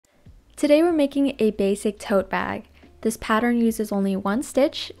Today we're making a basic tote bag. This pattern uses only one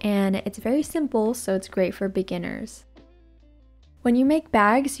stitch and it's very simple, so it's great for beginners. When you make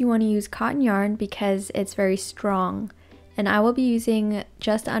bags, you want to use cotton yarn because it's very strong. And I will be using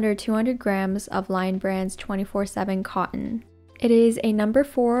just under 200 grams of Lion Brand's 24/7 cotton. It is a number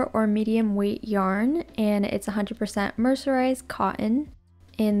 4 or medium weight yarn and it's 100% mercerized cotton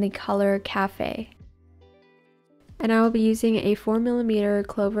in the color Cafe. And I will be using a 4mm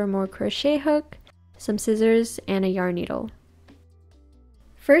Clover More crochet hook, some scissors, and a yarn needle.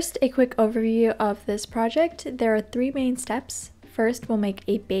 First, a quick overview of this project. There are 3 main steps. First, we'll make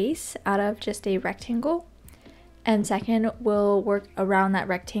a base out of just a rectangle. And second, we'll work around that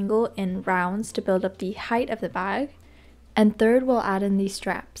rectangle in rounds to build up the height of the bag. And third, we'll add in these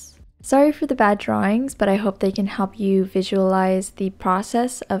straps. Sorry for the bad drawings, but I hope they can help you visualize the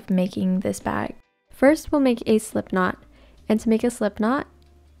process of making this bag. First, we'll make a slip knot, and to make a slip knot,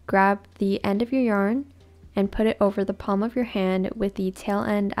 grab the end of your yarn and put it over the palm of your hand with the tail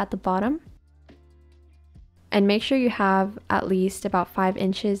end at the bottom. And make sure you have at least about 5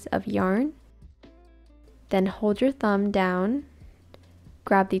 inches of yarn. Then hold your thumb down,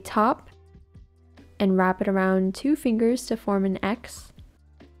 grab the top, and wrap it around 2 fingers to form an X.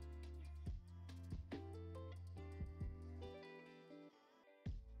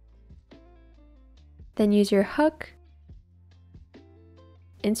 Then use your hook,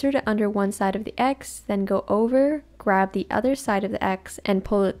 insert it under one side of the X, then go over, grab the other side of the X and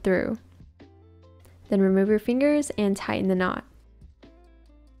pull it through. Then remove your fingers and tighten the knot.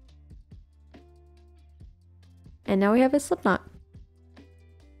 And now we have a slip knot.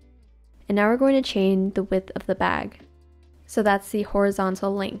 And now we're going to chain the width of the bag. So that's the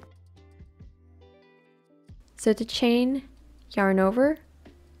horizontal length. So to chain, yarn over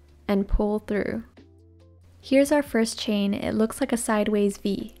and pull through. Here's our first chain. It looks like a sideways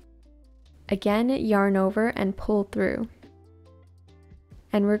V. Again, yarn over and pull through.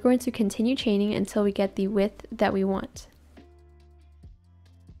 And we're going to continue chaining until we get the width that we want.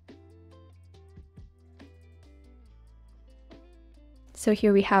 So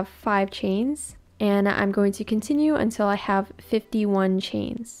here we have 5 chains, and I'm going to continue until I have 51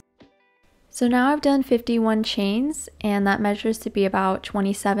 chains. So now I've done 51 chains, and that measures to be about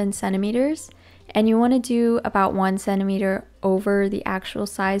 27 centimeters. And you want to do about 1 centimeter over the actual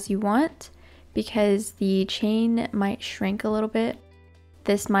size you want because the chain might shrink a little bit.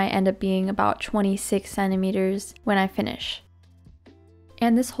 This might end up being about 26 centimeters when I finish.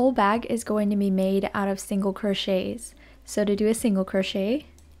 And this whole bag is going to be made out of single crochets. So to do a single crochet,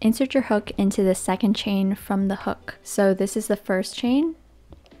 insert your hook into the second chain from the hook. So this is the first chain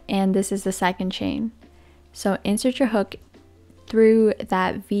and this is the second chain. So insert your hook through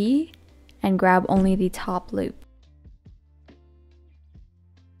that V and grab only the top loop.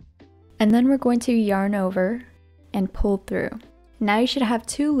 And then we're going to yarn over and pull through. Now you should have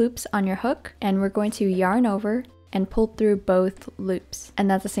 2 loops on your hook, and we're going to yarn over and pull through both loops,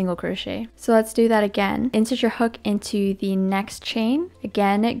 and that's a single crochet. So let's do that again. Insert your hook into the next chain.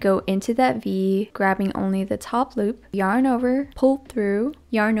 Again, go into that V, grabbing only the top loop, yarn over, pull through,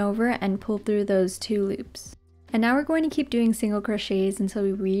 yarn over, and pull through those 2 loops. And now we're going to keep doing single crochets until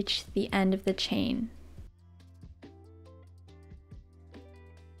we reach the end of the chain.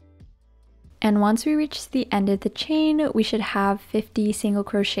 And once we reach the end of the chain, we should have 50 single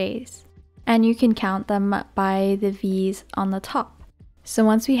crochets. And you can count them by the V's on the top. So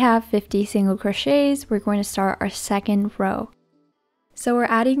once we have 50 single crochets, we're going to start our second row. So we're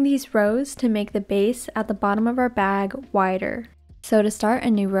adding these rows to make the base at the bottom of our bag wider. So to start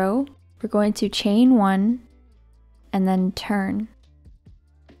a new row, we're going to chain 1, and then turn.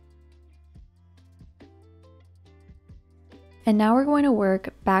 And now we're going to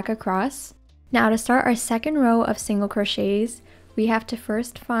work back across. Now to start our second row of single crochets, we have to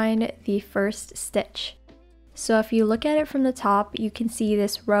first find the first stitch. So if you look at it from the top, you can see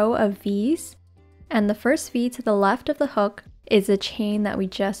this row of V's, and the first V to the left of the hook is the chain that we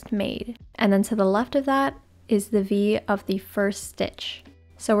just made. And then to the left of that is the V of the first stitch.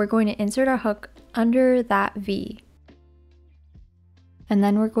 So we're going to insert our hook under that V. And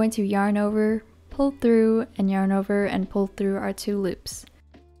then we're going to yarn over, pull through, and yarn over and pull through our 2 loops.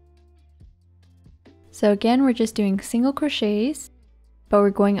 So again, we're just doing single crochets, but we're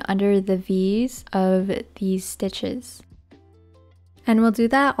going under the V's of these stitches. And we'll do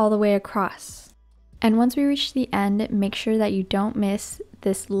that all the way across. And once we reach the end, make sure that you don't miss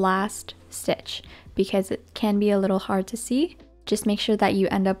this last stitch because it can be a little hard to see. Just make sure that you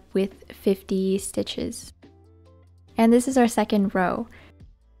end up with 50 stitches. And this is our second row.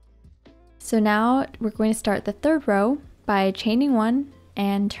 So now we're going to start the third row by chaining 1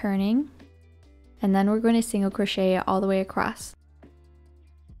 and turning, and then we're going to single crochet all the way across.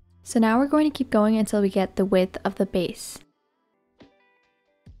 So now we're going to keep going until we get the width of the base.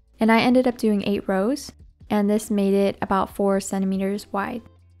 And I ended up doing 8 rows, and this made it about 4 centimeters wide.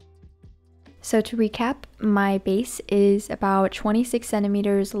 So to recap, my base is about 26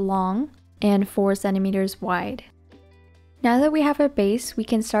 centimeters long and 4 centimeters wide. Now that we have our base, we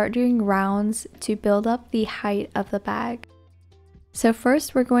can start doing rounds to build up the height of the bag. So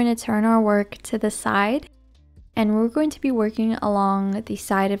first we're going to turn our work to the side, and we're going to be working along the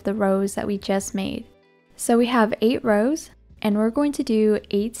side of the rows that we just made. So we have 8 rows, and we're going to do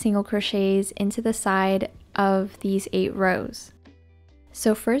 8 single crochets into the side of these 8 rows.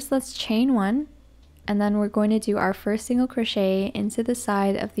 So first let's chain 1, and then we're going to do our first single crochet into the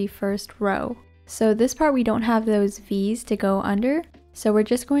side of the first row. So this part we don't have those V's to go under, so we're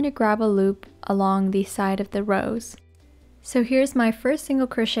just going to grab a loop along the side of the rows. So here's my first single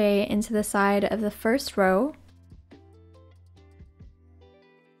crochet into the side of the first row.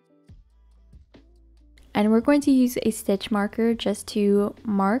 And we're going to use a stitch marker just to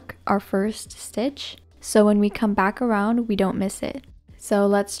mark our first stitch, so when we come back around we don't miss it. So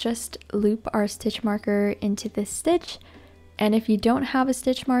let's just loop our stitch marker into this stitch, and if you don't have a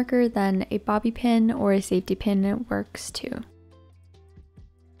stitch marker, then a bobby pin or a safety pin works too.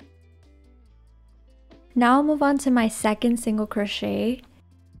 Now I'll move on to my second single crochet.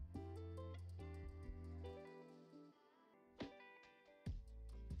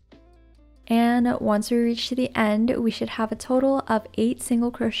 And once we reach to the end, we should have a total of 8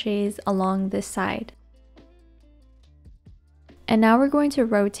 single crochets along this side. And now we're going to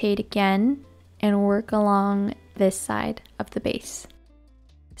rotate again and work along this side of the base.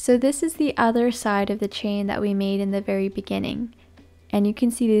 So this is the other side of the chain that we made in the very beginning. And you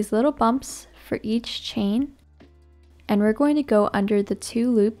can see these little bumps for each chain. And we're going to go under the 2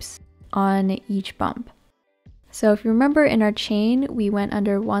 loops on each bump. So if you remember, in our chain, we went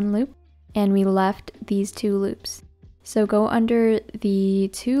under 1 loop and we left these 2 loops. So go under the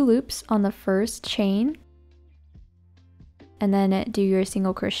 2 loops on the first chain and then do your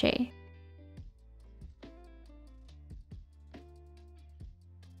single crochet.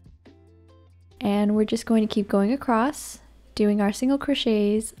 And we're just going to keep going across, doing our single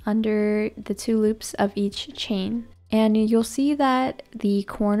crochets under the 2 loops of each chain. And you'll see that the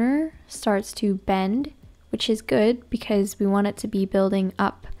corner starts to bend, which is good because we want it to be building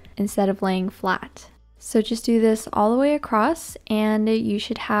up instead of laying flat. So just do this all the way across, and you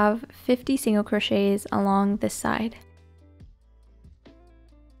should have 50 single crochets along this side.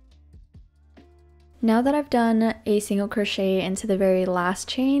 Now that I've done a single crochet into the very last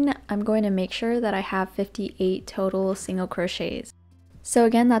chain, I'm going to make sure that I have 58 total single crochets. So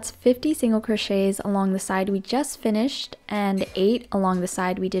again, that's 50 single crochets along the side we just finished and 8 along the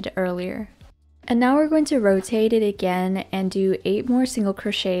side we did earlier. And now we're going to rotate it again and do 8 more single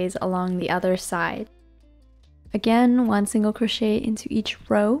crochets along the other side. Again, 1 single crochet into each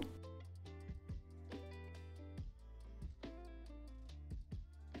row.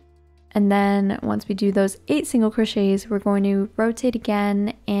 And then once we do those 8 single crochets, we're going to rotate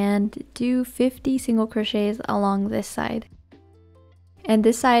again and do 50 single crochets along this side. And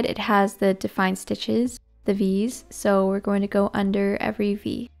this side, it has the defined stitches, the V's, so we're going to go under every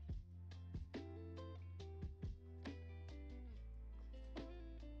V.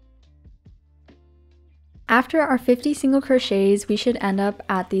 After our 50 single crochets, we should end up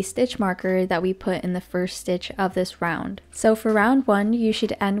at the stitch marker that we put in the first stitch of this round. So for round 1, you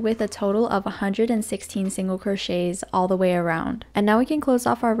should end with a total of 116 single crochets all the way around. And now we can close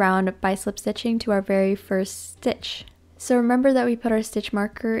off our round by slip stitching to our very first stitch. So remember that we put our stitch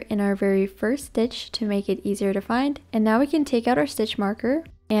marker in our very first stitch to make it easier to find. And now we can take out our stitch marker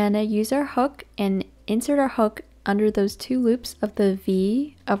and use our hook and insert our hook under those 2 loops of the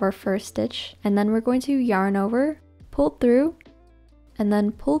V of our first stitch, and then we're going to yarn over, pull through, and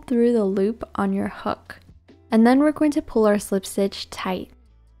then pull through the loop on your hook. And then we're going to pull our slip stitch tight.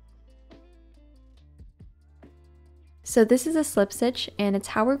 So this is a slip stitch, and it's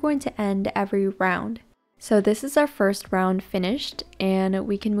how we're going to end every round. So this is our first round finished, and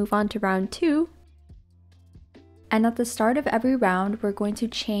we can move on to round 2. And at the start of every round, we're going to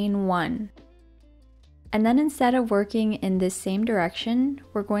chain 1. And then instead of working in this same direction,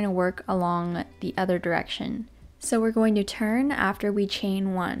 we're going to work along the other direction. So we're going to turn after we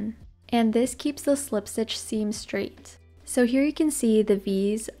chain 1. And this keeps the slip stitch seam straight. So here you can see the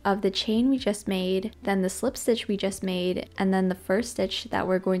V's of the chain we just made, then the slip stitch we just made, and then the first stitch that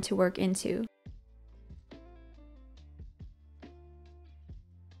we're going to work into.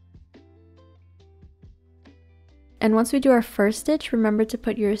 And once we do our first stitch, remember to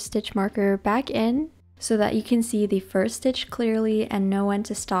put your stitch marker back in so that you can see the first stitch clearly and know when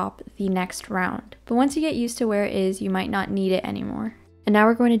to stop the next round. But once you get used to where it is, you might not need it anymore. And now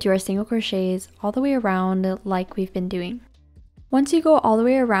we're going to do our single crochets all the way around like we've been doing. Once you go all the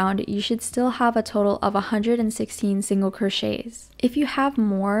way around, you should still have a total of 116 single crochets. If you have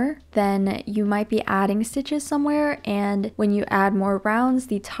more, then you might be adding stitches somewhere, and when you add more rounds,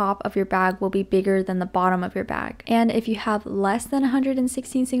 the top of your bag will be bigger than the bottom of your bag. And if you have less than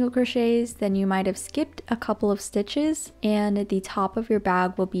 116 single crochets, then you might have skipped a couple of stitches, and the top of your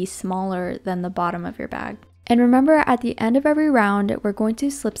bag will be smaller than the bottom of your bag. And remember, at the end of every round, we're going to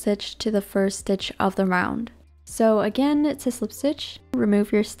slip stitch to the first stitch of the round. So again, to slip stitch,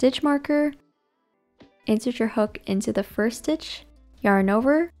 remove your stitch marker, insert your hook into the first stitch, yarn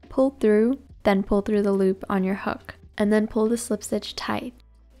over, pull through, then pull through the loop on your hook, and then pull the slip stitch tight.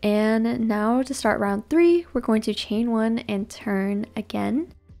 And now to start round 3, we're going to chain 1 and turn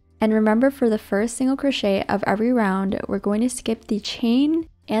again. And remember, for the first single crochet of every round, we're going to skip the chain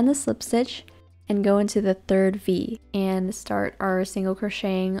and the slip stitch and go into the third V and start our single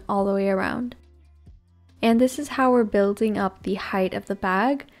crocheting all the way around. And this is how we're building up the height of the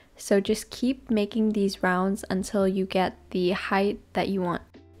bag, so just keep making these rounds until you get the height that you want.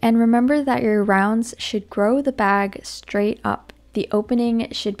 And remember that your rounds should grow the bag straight up. The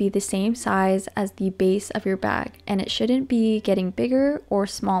opening should be the same size as the base of your bag, and it shouldn't be getting bigger or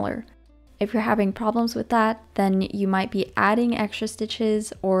smaller. If you're having problems with that, then you might be adding extra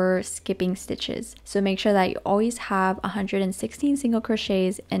stitches or skipping stitches. So make sure that you always have 116 single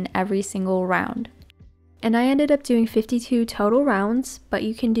crochets in every single round. And I ended up doing 52 total rounds, but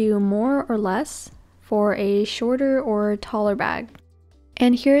you can do more or less for a shorter or taller bag.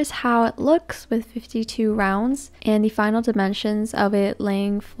 And here's how it looks with 52 rounds, and the final dimensions of it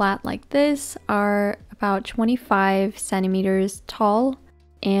laying flat like this are about 25 centimeters tall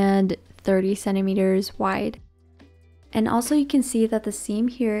and 30 centimeters wide. And also you can see that the seam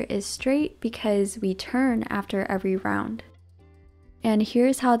here is straight because we turn after every round. And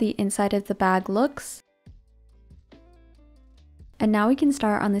here's how the inside of the bag looks. And now we can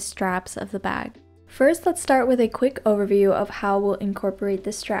start on the straps of the bag. First, let's start with a quick overview of how we'll incorporate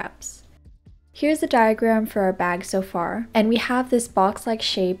the straps. Here's the diagram for our bag so far, and we have this box-like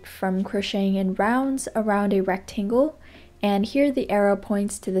shape from crocheting in rounds around a rectangle, and here the arrow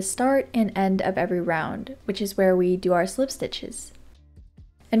points to the start and end of every round, which is where we do our slip stitches.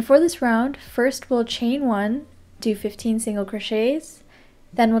 And for this round, first we'll chain 1, do 15 single crochets,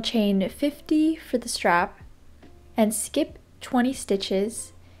 then we'll chain 50 for the strap, and skip 20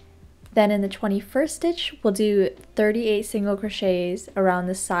 stitches. Then in the 21st stitch, we'll do 38 single crochets around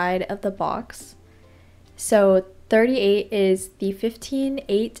the side of the box. So 38 is the 15,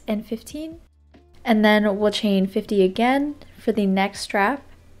 8, and 15. And then we'll chain 50 again for the next strap,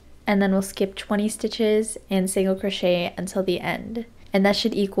 and then we'll skip 20 stitches and single crochet until the end. And that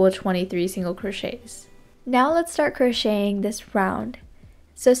should equal 23 single crochets. Now let's start crocheting this round.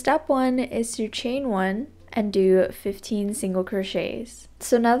 So step 1 is to chain 1 and do 15 single crochets.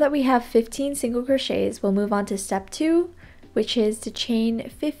 So now that we have 15 single crochets, we'll move on to step 2, which is to chain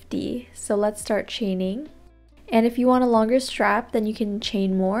 50. So let's start chaining. And if you want a longer strap, then you can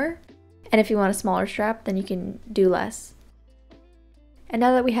chain more. And if you want a smaller strap, then you can do less. And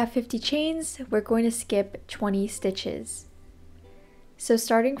now that we have 50 chains, we're going to skip 20 stitches. So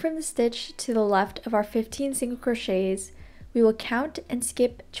starting from the stitch to the left of our 15 single crochets, we will count and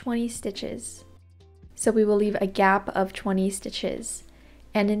skip 20 stitches. So we will leave a gap of 20 stitches.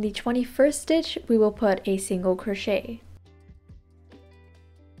 And in the 21st stitch, we will put a single crochet.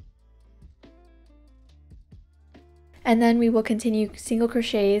 And then we will continue single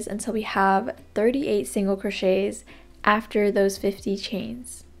crochets until we have 38 single crochets after those 50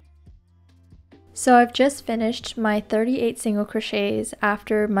 chains. So I've just finished my 38 single crochets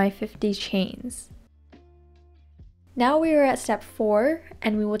after my 50 chains. Now we are at step 4,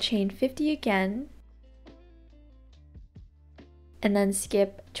 and we will chain 50 again, and then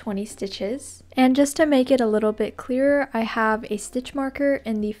skip 20 stitches. And just to make it a little bit clearer, I have a stitch marker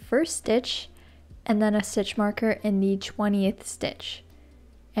in the first stitch and then a stitch marker in the 20th stitch.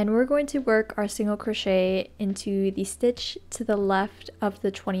 And we're going to work our single crochet into the stitch to the left of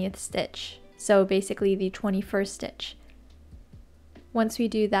the 20th stitch. So basically the 21st stitch. Once we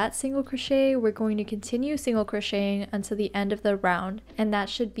do that single crochet, we're going to continue single crocheting until the end of the round, and that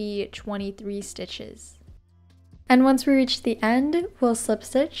should be 23 stitches. And once we reach the end, we'll slip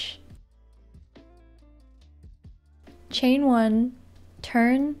stitch, chain 1,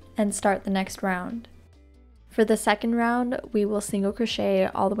 turn, and start the next round. For the second round, we will single crochet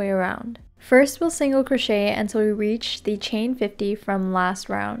all the way around. First, we'll single crochet until we reach the chain 50 from last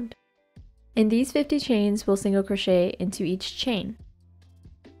round. In these 50 chains, we'll single crochet into each chain.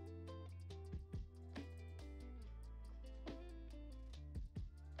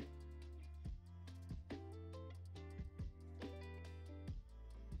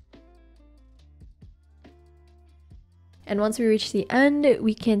 And once we reach the end,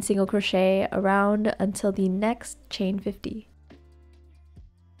 we can single crochet around until the next chain 50.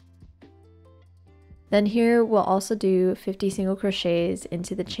 Then here we'll also do 50 single crochets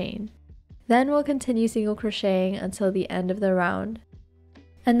into the chain. Then we'll continue single crocheting until the end of the round.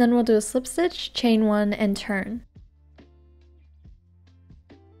 And then we'll do a slip stitch, chain 1, and turn.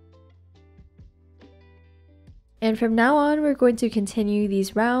 And from now on, we're going to continue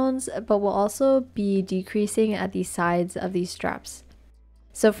these rounds, but we'll also be decreasing at the sides of these straps.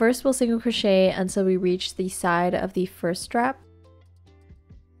 So first we'll single crochet until we reach the side of the first strap.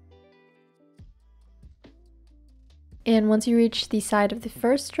 And once you reach the side of the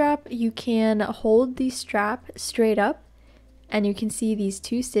first strap, you can hold the strap straight up, and you can see these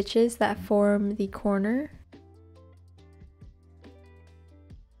 2 stitches that form the corner.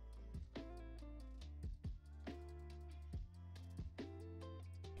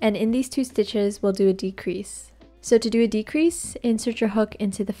 And in these 2 stitches, we'll do a decrease. So to do a decrease, insert your hook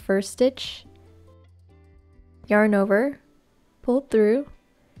into the first stitch, yarn over, pull through,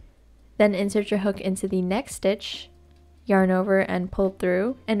 then insert your hook into the next stitch, yarn over and pull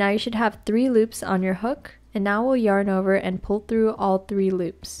through, and now you should have 3 loops on your hook, and now we'll yarn over and pull through all 3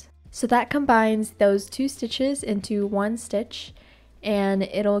 loops. So that combines those 2 stitches into 1 stitch, and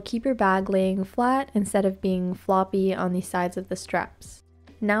it'll keep your bag laying flat instead of being floppy on the sides of the straps.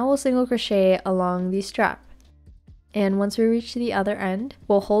 Now we'll single crochet along the strap. And once we reach the other end,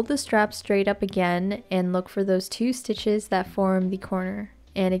 we'll hold the strap straight up again and look for those 2 stitches that form the corner.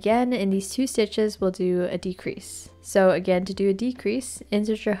 And again, in these 2 stitches, we'll do a decrease. So again, to do a decrease,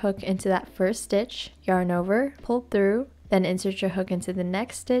 insert your hook into that first stitch, yarn over, pull through, then insert your hook into the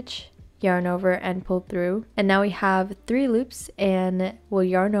next stitch, yarn over and pull through. And now we have 3 loops, and we'll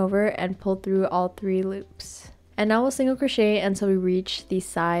yarn over and pull through all 3 loops. And now we'll single crochet until we reach the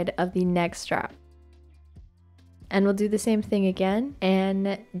side of the next strap. And we'll do the same thing again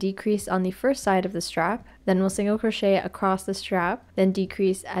and decrease on the first side of the strap. Then we'll single crochet across the strap, then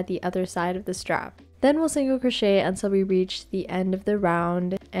decrease at the other side of the strap. Then we'll single crochet until we reach the end of the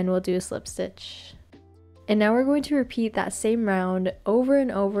round, and we'll do a slip stitch. And now we're going to repeat that same round over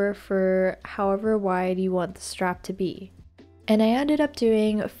and over for however wide you want the strap to be. And I ended up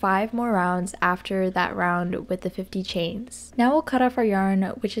doing 5 more rounds after that round with the 50 chains. Now we'll cut off our yarn,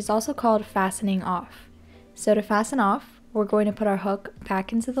 which is also called fastening off. So to fasten off, we're going to put our hook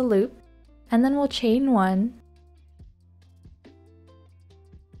back into the loop, and then we'll chain 1,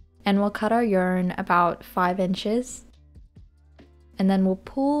 and we'll cut our yarn about 5 inches, and then we'll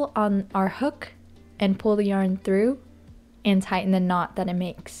pull on our hook and pull the yarn through and tighten the knot that it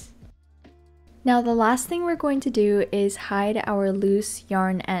makes. Now the last thing we're going to do is hide our loose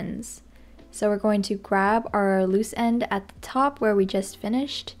yarn ends. So we're going to grab our loose end at the top where we just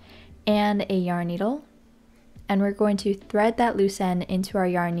finished and a yarn needle, and we're going to thread that loose end into our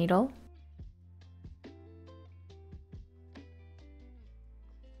yarn needle.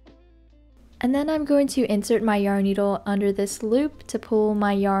 And then I'm going to insert my yarn needle under this loop to pull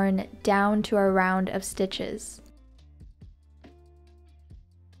my yarn down to our round of stitches.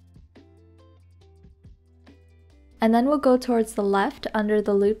 And then we'll go towards the left under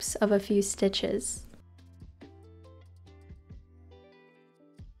the loops of a few stitches.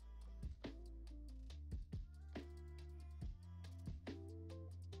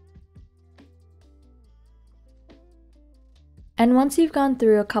 And once you've gone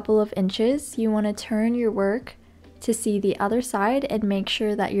through a couple of inches, you want to turn your work to see the other side and make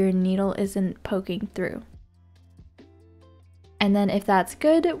sure that your needle isn't poking through. And then if that's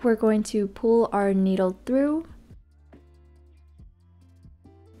good, we're going to pull our needle through.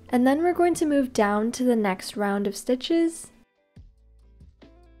 And then we're going to move down to the next round of stitches.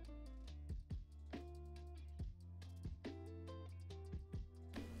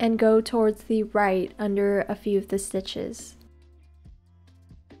 And go towards the right under a few of the stitches.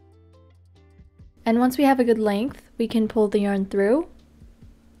 And once we have a good length, we can pull the yarn through.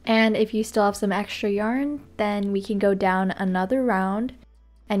 And if you still have some extra yarn, then we can go down another round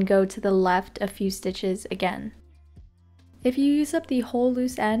and go to the left a few stitches again. If you use up the whole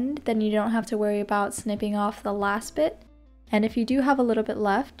loose end, then you don't have to worry about snipping off the last bit. And if you do have a little bit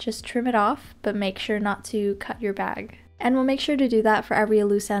left, just trim it off, but make sure not to cut your bag. And we'll make sure to do that for every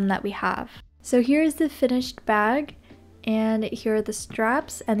loose end that we have. So here's the finished bag. And here are the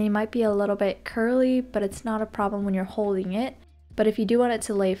straps, and they might be a little bit curly, but it's not a problem when you're holding it. But if you do want it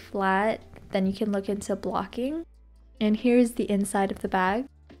to lay flat, then you can look into blocking. And here's the inside of the bag.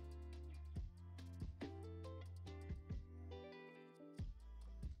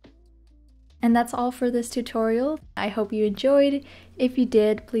 And that's all for this tutorial. I hope you enjoyed. If you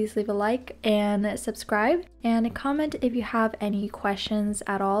did, please leave a like and subscribe, and comment if you have any questions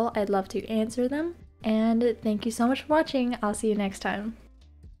at all. I'd love to answer them. And thank you so much for watching. I'll see you next time.